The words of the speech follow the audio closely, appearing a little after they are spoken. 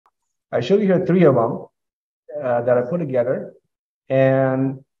I showed you here 3 of them that I put together.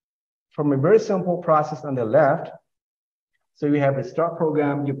 And from a very simple process on the left, so you have a start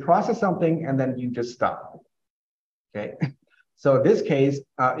program, you process something, and then you just stop. Okay. So in this case,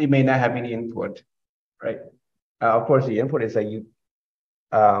 it may not have any input, right? Of course, the input is that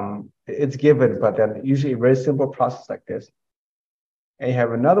it's given, but then usually a very simple process like this. And you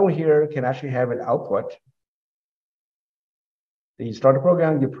have another one here, can actually have an output. Then you start a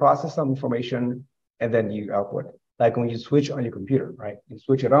program, you process some information, and then you output. Like when you switch on your computer, right? You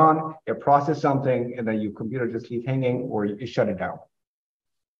switch it on, you process something, and then your computer just keeps hanging, or you shut it down.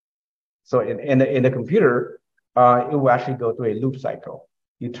 So in the computer, it will actually go through a loop cycle.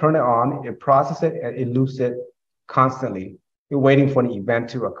 You turn it on, it processes it, and it loops it constantly. You're waiting for an event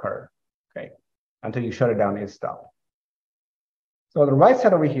to occur, okay? Until you shut it down and stop. So the right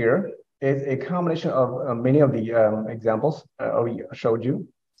side over here is a combination of many of the examples we showed you.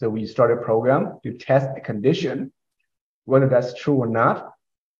 So we start a program to test a condition, whether that's true or not.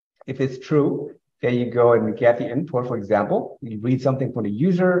 If it's true, then you go and get the input. For example, you read something from the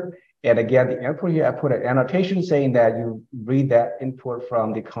user, and again, the input here, I put an annotation saying that you read that input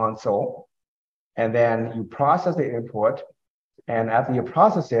from the console, and then you process the input, and after you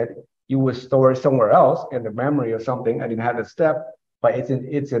process it, you will store it somewhere else in the memory or something. I didn't have the step, but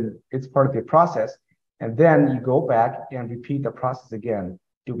it's part of the process. And then you go back and repeat the process again.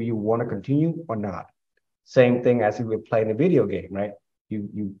 Do you want to continue or not? Same thing as you would play in a video game, right?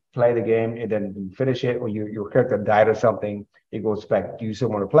 You play the game and then you finish it, or your character died or something, it goes back, do you still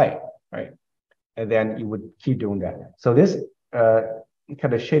want to play, right? And then you would keep doing that. So this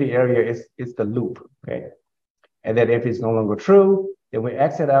kind of shady area is the loop, okay? And then if it's no longer true, then we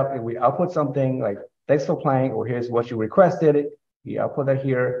exit out and we output something like, thanks for playing, or here's what you requested. We output that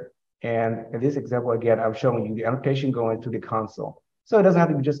here. And in this example, again, I'm showing you the annotation going to the console. So it doesn't have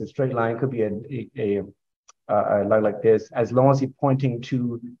to be just a straight line. It could be a line like this, as long as you're pointing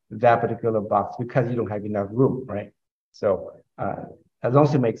to that particular box, because you don't have enough room, right? So as long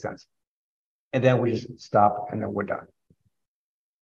as it makes sense. And then we just stop and then we're done.